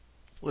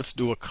Let's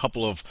do a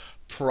couple of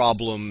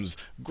problems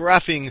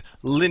graphing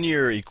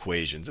linear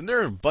equations. And there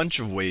are a bunch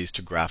of ways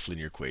to graph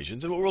linear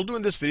equations. And what we'll do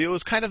in this video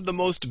is kind of the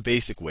most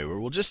basic way, where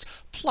we'll just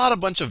plot a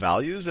bunch of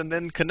values and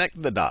then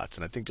connect the dots.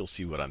 And I think you'll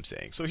see what I'm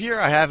saying. So here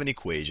I have an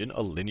equation,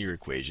 a linear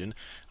equation.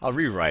 I'll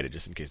rewrite it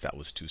just in case that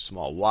was too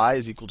small. Y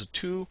is equal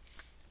to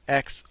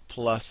 2x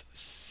plus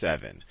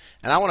 7.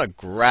 And I want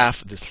to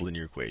graph this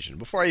linear equation.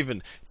 Before I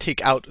even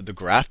take out the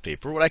graph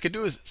paper, what I could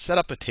do is set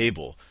up a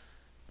table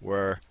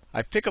where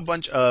I pick a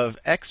bunch of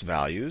x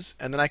values,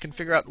 and then I can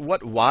figure out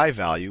what y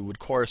value would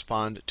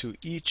correspond to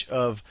each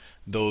of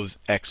those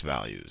x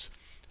values.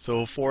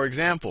 So for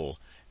example,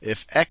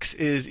 if x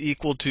is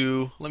equal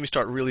to, let me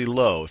start really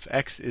low. If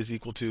x is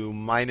equal to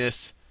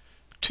minus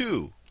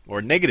 2,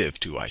 or negative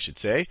 2, I should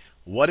say,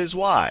 what is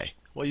y?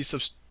 Well, you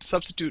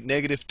substitute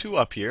negative 2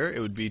 up here.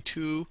 It would be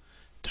 2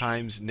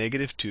 times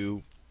negative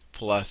 2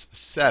 plus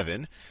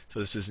 7.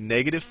 So this is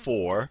negative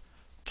 4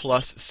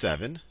 plus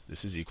 7.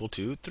 This is equal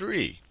to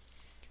 3.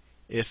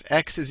 If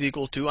x is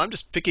equal to, I'm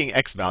just picking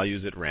x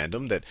values at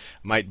random that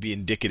might be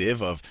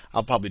indicative of,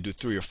 I'll probably do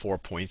 3 or 4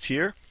 points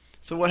here.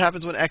 So what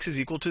happens when x is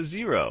equal to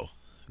 0?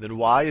 Then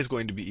y is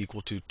going to be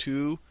equal to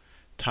 2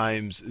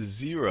 times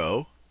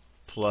 0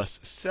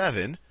 plus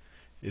 7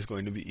 is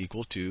going to be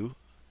equal to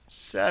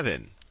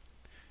 7.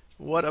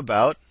 What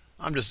about,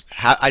 I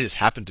just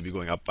happen to be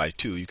going up by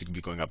 2. You could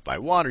be going up by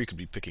 1, or you could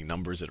be picking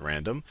numbers at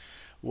random.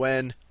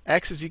 When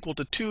x is equal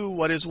to 2,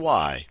 what is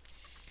y?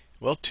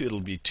 Well, it'll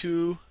be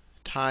 2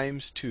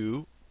 times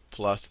 2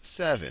 plus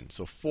 7.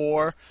 So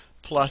 4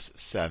 plus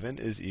 7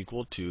 is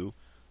equal to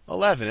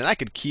 11. And I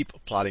could keep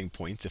plotting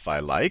points if I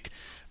like,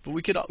 but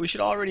we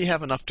should already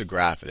have enough to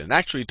graph it. And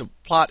actually, to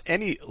plot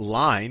any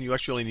line, you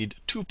actually only need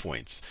 2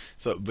 points.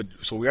 So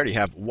we already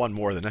have one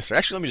more than necessary.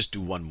 Actually, let me just do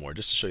one more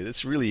just to show you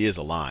this really is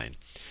a line.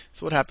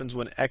 So what happens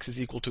when x is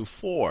equal to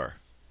 4?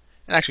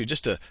 And actually,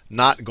 just to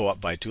not go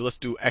up by 2, let's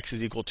do x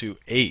is equal to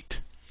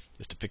 8,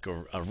 just to pick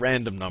a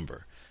random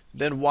number.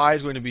 Then y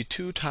is going to be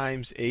 2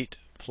 times 8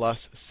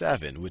 plus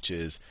 7, which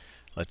is,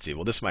 let's see,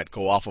 well, this might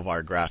go off of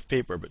our graph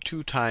paper, but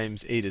 2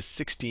 times 8 is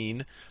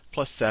 16,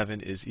 plus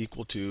 7 is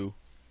equal to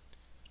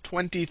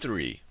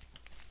 23.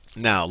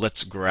 Now,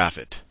 let's graph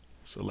it.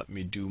 So let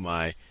me do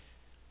my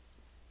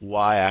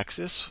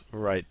y-axis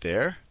right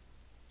there.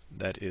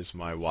 That is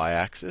my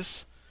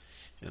y-axis.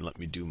 And let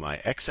me do my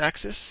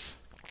x-axis.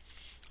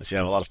 Let's see, I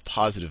have a lot of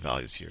positive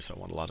values here, so I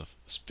want a lot of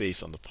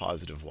space on the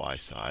positive y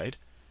side.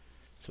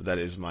 So that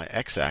is my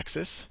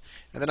x-axis.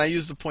 And then I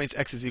use the points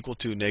x is equal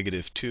to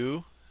negative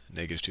 2.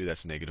 Negative 2,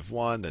 that's negative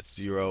 1. That's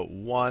 0,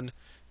 1,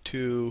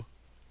 2,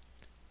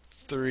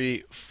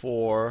 3,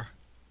 4,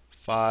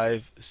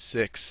 5,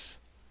 6,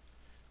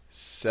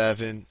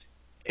 7,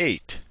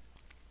 8.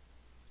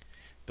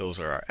 Those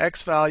are our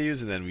x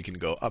values. And then we can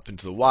go up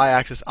into the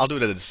y-axis. I'll do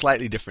it at a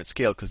slightly different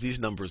scale because these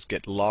numbers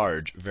get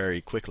large very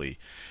quickly.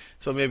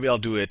 So maybe I'll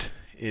do it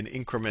in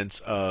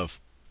increments of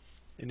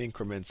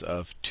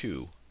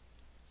 2.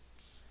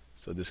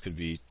 So this could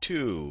be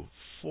 2,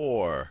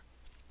 4,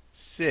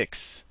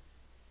 6,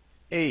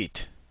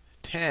 8,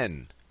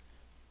 10,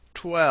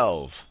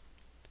 12,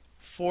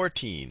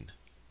 14,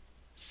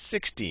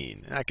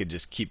 16. And I could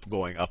just keep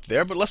going up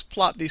there, but let's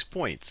plot these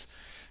points.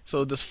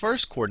 So this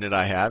first coordinate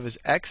I have is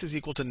x is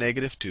equal to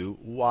negative 2,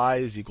 y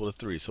is equal to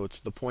 3. So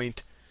it's the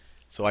point,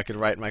 so I could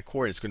write my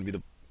coordinates. It's going to be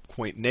the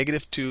point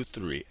negative 2,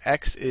 3.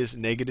 X is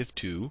negative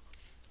 2.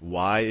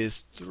 Y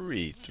is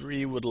 3.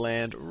 3 would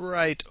land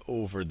right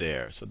over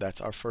there. So that's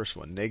our first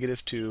one,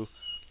 negative 2,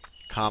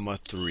 comma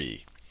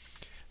 3.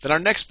 Then our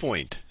next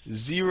point,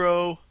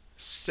 0,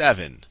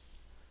 7.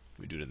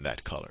 We do it in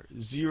that color.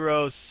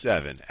 0,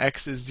 7.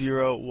 X is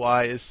 0,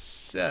 y is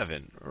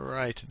 7.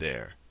 Right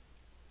there.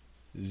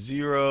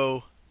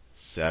 0,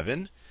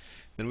 7.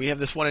 Then we have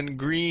this one in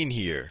green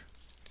here.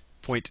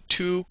 Point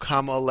 2,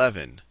 comma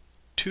 11.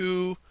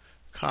 2,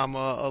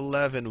 comma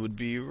 11 would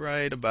be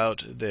right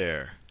about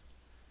there.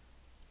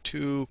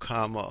 2,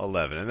 comma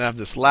 11. And I have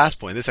this last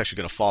point. This is actually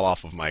going to fall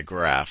off of my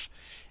graph.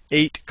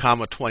 8,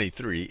 comma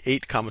 23.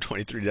 8, comma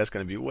 23, that's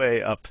going to be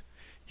way up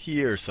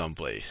here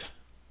someplace.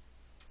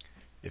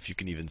 If you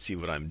can even see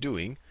what I'm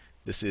doing.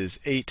 This is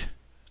 8,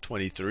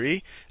 23.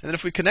 And then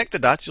if we connect the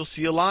dots, you'll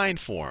see a line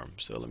form.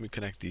 So let me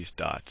connect these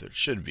dots. It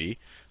should be.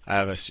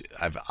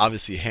 I've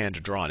obviously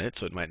hand drawn it,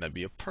 so it might not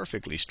be a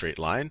perfectly straight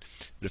line.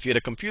 But if you had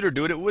a computer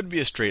do it, it would be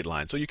a straight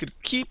line. So you could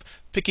keep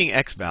picking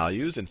x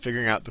values and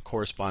figuring out the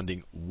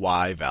corresponding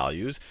y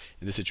values.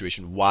 In this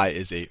situation, y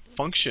is a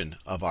function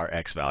of our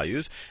x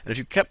values. And if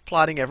you kept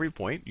plotting every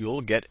point,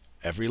 you'll get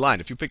every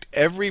line. If you picked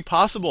every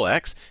possible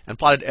x and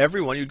plotted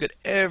every one, you'd get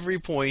every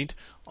point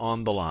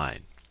on the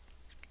line.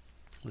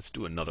 Let's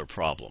do another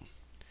problem.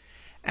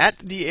 At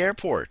the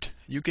airport,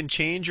 you can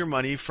change your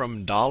money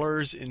from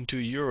dollars into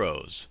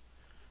euros.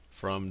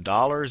 From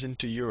dollars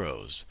into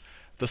euros.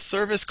 The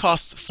service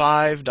costs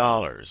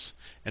 $5.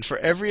 And for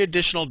every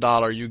additional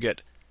dollar, you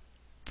get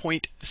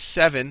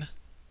 0.7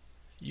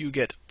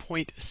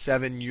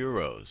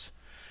 euros.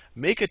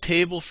 Make a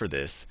table for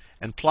this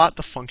and plot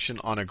the function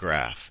on a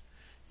graph.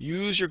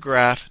 use your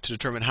graph to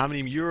determine how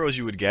many euros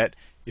you would get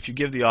if you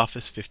give the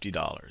office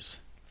 $50.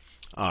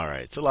 All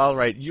right, so I'll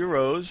write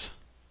euros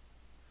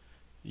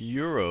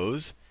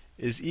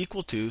is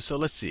equal to, so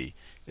let's see,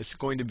 it's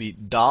going to be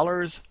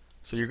dollars.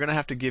 So you're going to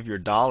have to give your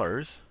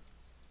dollars.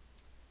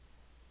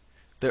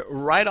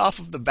 Right off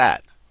of the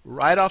bat,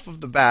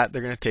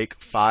 they're going to take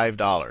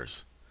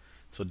 $5.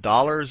 So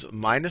dollars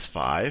minus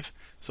 5.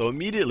 So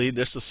immediately,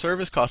 there's the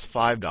service cost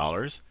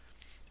 $5.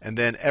 And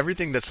then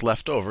everything that's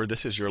left over,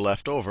 this is your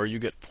leftover, you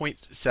get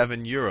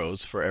 0.7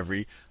 euros for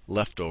every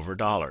leftover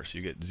dollar. So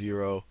you get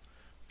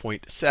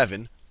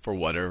 0.7 for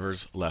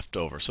whatever's left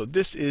over. So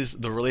this is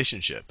the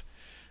relationship.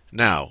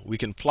 Now, we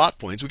can plot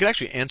points. We can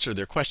actually answer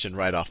their question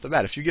right off the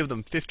bat. If you give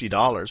them $50, we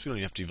don't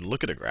even have to even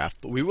look at a graph,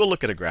 but we will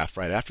look at a graph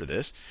right after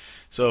this.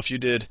 So if you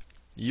did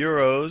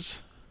euros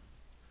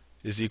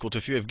is equal to,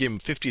 if you have given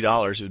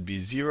 $50, it would be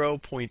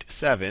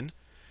 0.7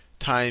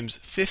 times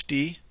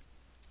 50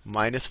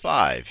 minus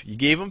 5. You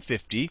gave them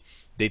 50.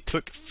 They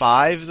took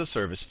 5 as a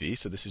service fee,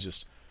 so this is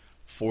just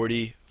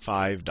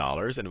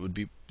 $45, and it would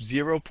be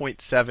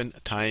 0.7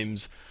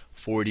 times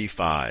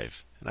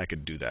 45. And I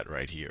could do that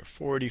right here.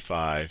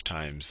 45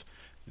 times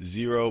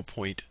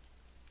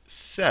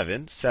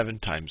 0.7. 7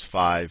 times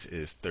 5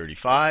 is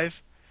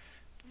 35.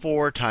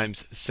 4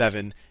 times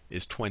 7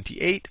 is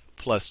 28.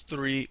 Plus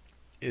 3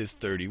 is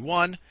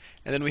 31.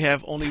 And then we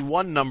have only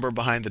one number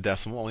behind the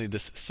decimal, only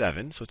this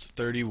 7. So it's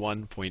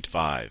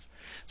 31.5.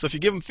 So if you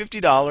give them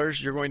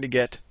 $50, you're going to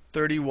get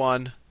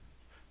 31.5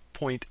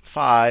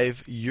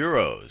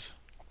 euros.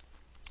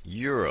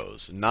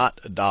 Euros,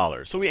 not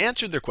dollars. So we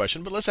answered their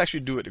question, but let's actually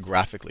do it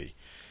graphically.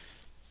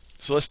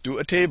 So let's do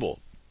a table.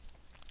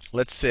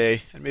 Let's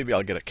say, and maybe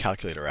I'll get a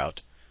calculator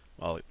out.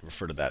 I'll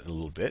refer to that in a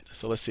little bit.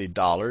 So let's say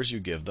dollars, you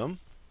give them.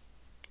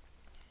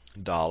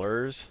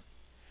 Dollars.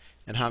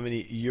 And how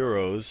many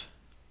euros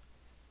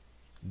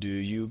do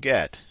you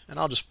get? And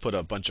I'll just put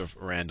a bunch of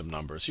random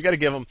numbers. You got to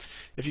give them,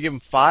 if you give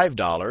them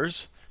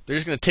 $5, they're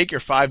just going to take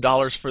your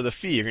 $5 for the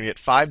fee. You're going to get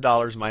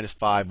 $5 minus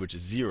 5, which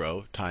is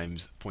 0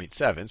 times 0.7.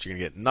 So you're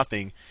going to get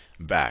nothing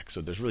back.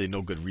 So there's really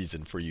no good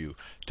reason for you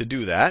to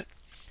do that.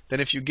 Then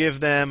if you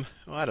give them,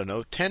 well, I don't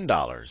know,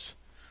 $10,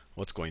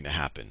 what's going to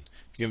happen?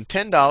 If you give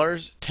them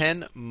 $10,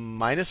 10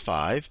 minus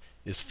 5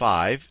 is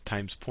 5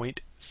 times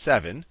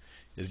 0.7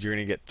 is you're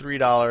going to get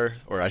 $3,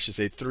 or I should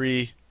say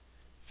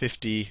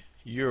 350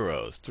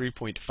 euros.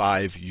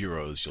 3.5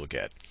 euros you'll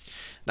get.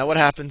 Now what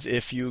happens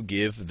if you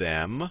give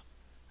them,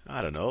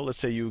 I don't know, let's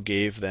say you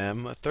gave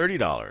them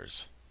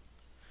 $30.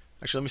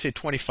 Actually, let me say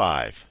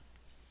 25.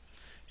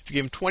 If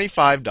you give them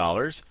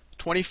 $25,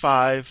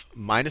 25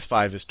 minus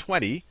 5 is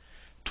 20.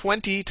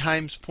 20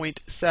 times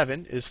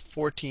 0.7 is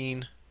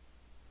 $14.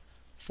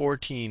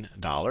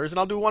 And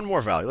I'll do one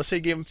more value. Let's say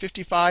you gave them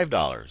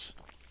 $55.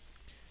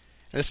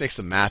 And this makes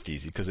the math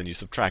easy because then you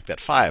subtract that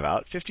 5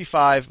 out.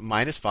 55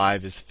 minus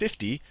 5 is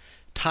 50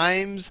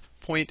 times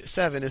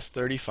 0.7 is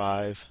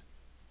 35.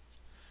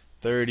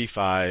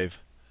 $35.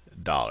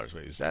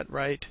 Wait, is that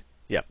right?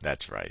 Yep,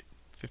 that's right.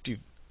 50.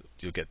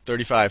 You'll get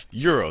 35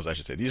 euros, I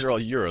should say. These are all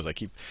euros. I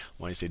keep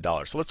wanting to say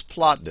dollars. So let's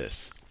plot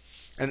this.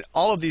 And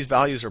all of these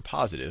values are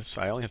positive,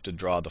 so I only have to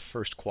draw the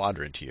first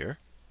quadrant here.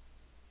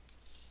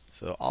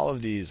 So all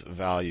of these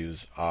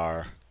values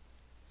are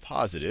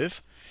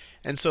positive.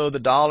 And so the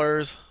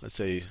dollars, let's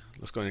say,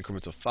 let's go in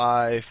increments of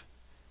 5,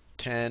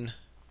 10,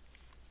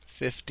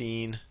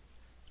 15,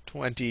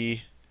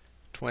 20,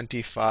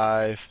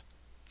 25,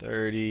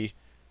 30,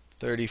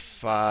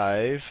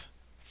 35,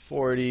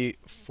 40,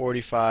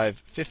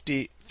 45,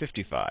 50,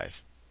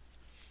 55.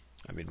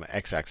 I made my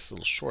x-axis a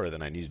little shorter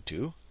than I needed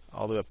to,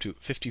 all the way up to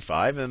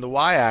 55. And then the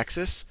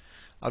y-axis,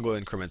 I'll go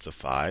increments of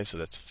 5. So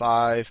that's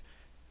 5,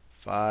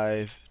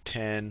 5,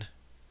 10,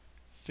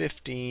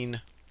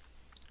 15,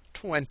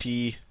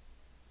 20,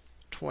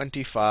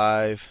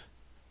 25,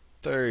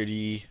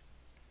 30,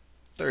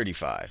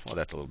 35. Well,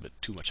 that's a little bit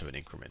too much of an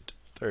increment.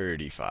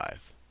 35.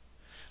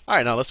 All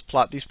right, now let's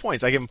plot these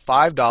points. I give them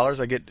 $5,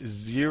 I get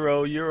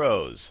 0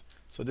 euros.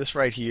 So this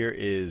right here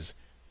is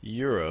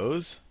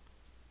euros,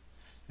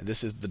 and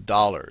this is the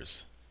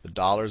dollars. The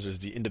dollars is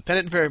the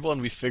independent variable,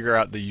 and we figure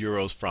out the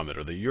euros from it.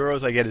 Or the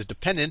euros I get is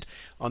dependent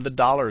on the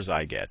dollars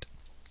I get.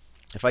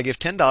 If I give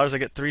 $10, I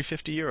get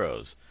 350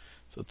 euros.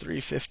 So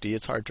 350,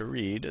 it's hard to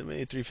read.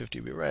 Maybe 350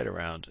 will be right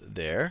around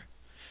there.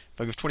 If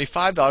I give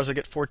 $25, I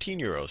get 14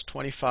 euros.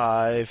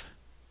 25,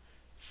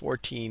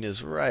 14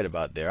 is right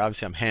about there.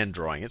 Obviously, I'm hand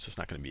drawing it, so it's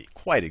not going to be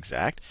quite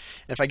exact.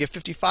 And if I give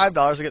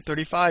 $55, I get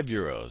 35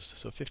 euros.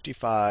 So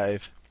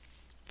 55,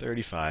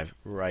 35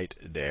 right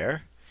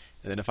there.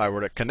 And then if I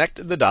were to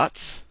connect the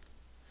dots,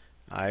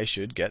 I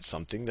should get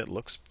something that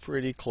looks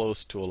pretty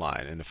close to a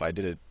line. And if I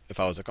did it, if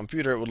I was a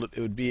computer, it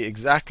would be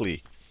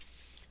exactly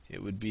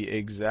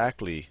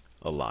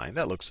a line.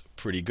 That looks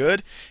pretty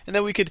good. And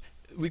then we could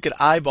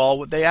eyeball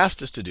what they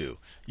asked us to do.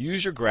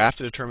 Use your graph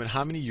to determine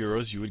how many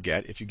euros you would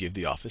get if you give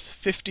the office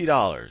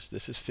 $50.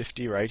 This is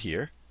 50 right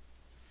here.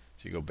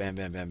 So you go bam,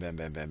 bam, bam, bam,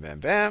 bam, bam, bam,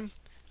 bam.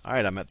 All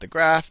right, I'm at the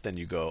graph. Then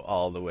you go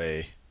all the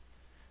way.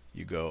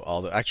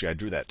 Actually, I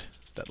drew that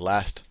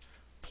last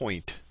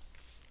point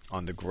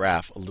on the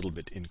graph a little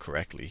bit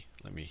incorrectly.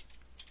 Let me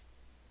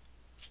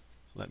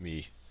so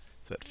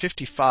that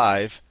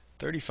 55,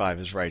 35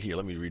 is right here.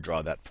 Let me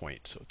redraw that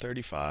point. So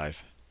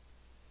 35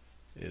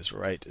 is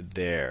right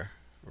there,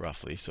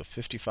 roughly. So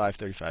 55,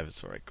 35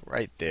 is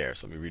right there.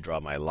 So let me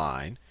redraw my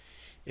line.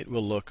 It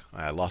will look,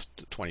 I lost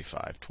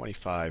 25.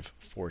 25,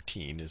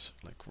 14 is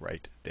like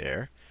right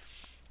there.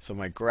 So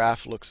my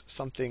graph looks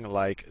something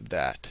like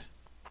that.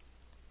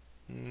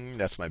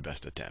 That's my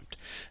best attempt.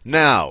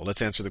 Now,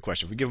 let's answer the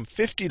question. If we give them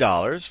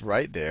 $50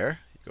 right there,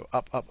 you go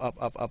up, up, up,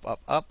 up, up, up,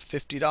 up,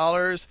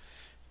 $50.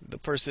 The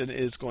person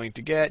is going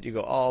to get, you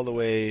go all the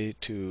way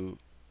to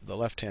the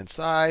left-hand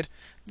side.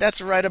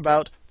 That's right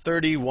about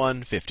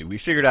 $31.50. We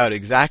figured out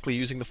exactly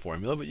using the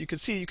formula, but you can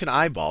see you can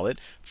eyeball it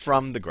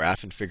from the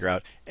graph and figure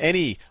out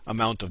any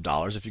amount of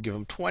dollars. If you give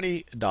them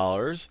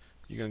 $20,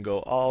 you're going to go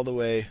all the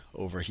way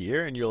over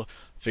here, and you'll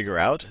figure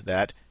out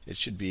that it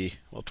should be,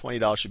 well,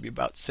 $20 should be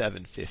about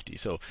 $7.50.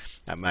 So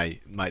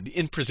the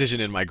imprecision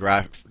in my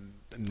graph,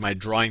 my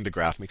drawing the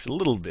graph, makes it a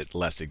little bit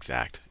less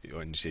exact.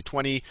 When you say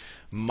 20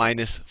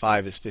 minus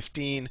 5 is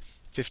 15.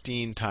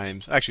 15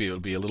 times, actually, it'll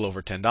be a little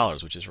over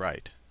 $10, which is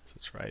right. So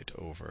it's right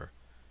over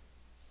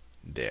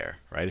there,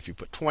 right? If you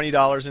put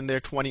 $20 in there,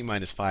 20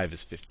 minus 5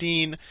 is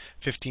 15.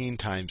 15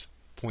 times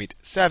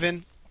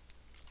 0.7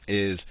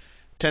 is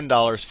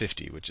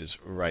 $10.50, which is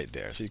right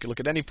there. So you can look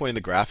at any point in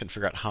the graph and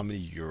figure out how many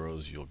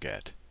euros you'll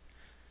get.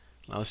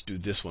 Now let's do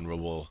this one where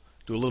we'll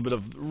do a little bit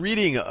of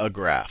reading a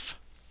graph.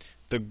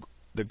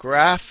 The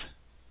graph,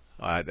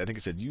 I think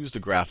it said use the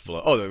graph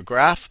below. Oh, the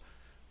graph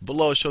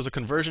below shows a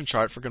conversion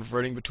chart for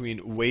converting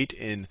between weight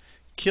in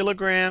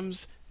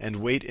kilograms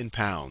and weight in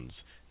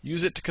pounds.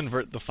 Use it to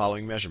convert the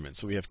following measurements.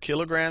 So we have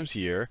kilograms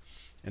here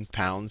and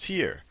pounds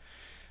here.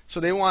 So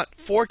they want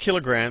 4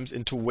 kilograms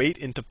into weight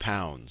into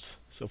pounds.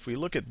 So if we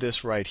look at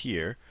this right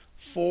here,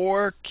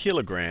 4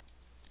 kilograms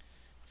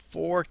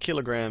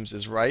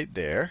is right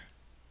there.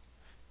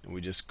 And we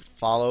just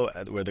follow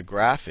where the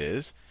graph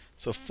is.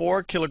 So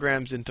 4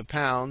 kilograms into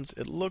pounds,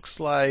 it looks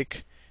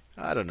like,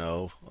 I don't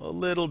know, a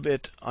little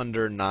bit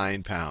under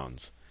 9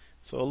 pounds.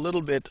 So a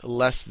little bit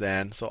less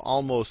than, so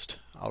almost,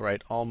 I'll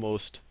write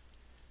almost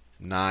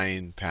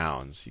 9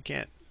 pounds. You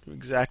can't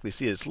exactly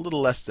see it. It's a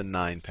little less than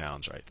 9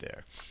 pounds right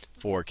there.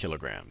 4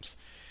 kilograms.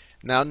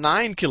 Now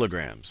 9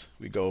 kilograms.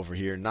 We go over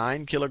here.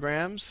 9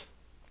 kilograms.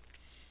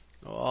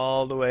 Go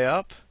all the way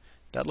up.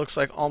 That looks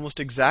like almost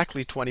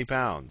exactly 20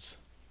 pounds.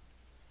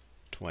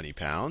 20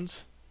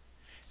 pounds.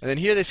 And then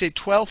here they say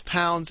 12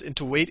 pounds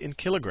into weight in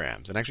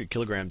kilograms. And actually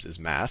kilograms is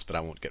mass, but I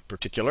won't get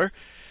particular.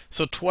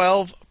 So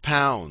 12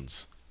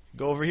 pounds.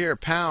 Go over here.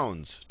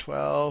 Pounds.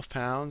 12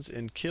 pounds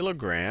in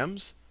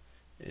kilograms.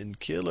 In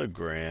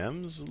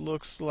kilograms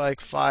looks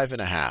like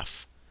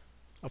 5.5.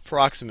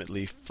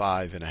 Approximately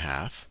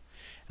 5.5.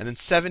 And then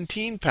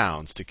 17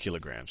 pounds to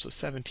kilograms. So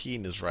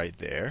 17 is right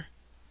there.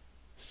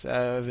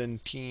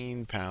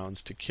 17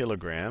 pounds to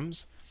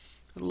kilograms.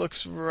 It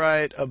looks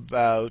right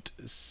about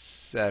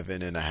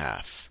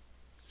 7.5.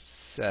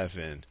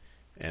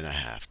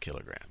 7.5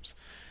 kilograms.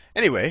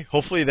 Anyway,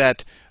 hopefully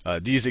that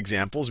these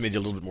examples made you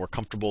a little bit more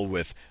comfortable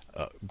with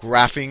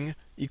graphing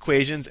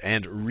equations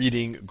and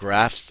reading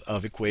graphs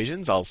of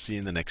equations. I'll see you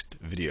in the next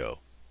video.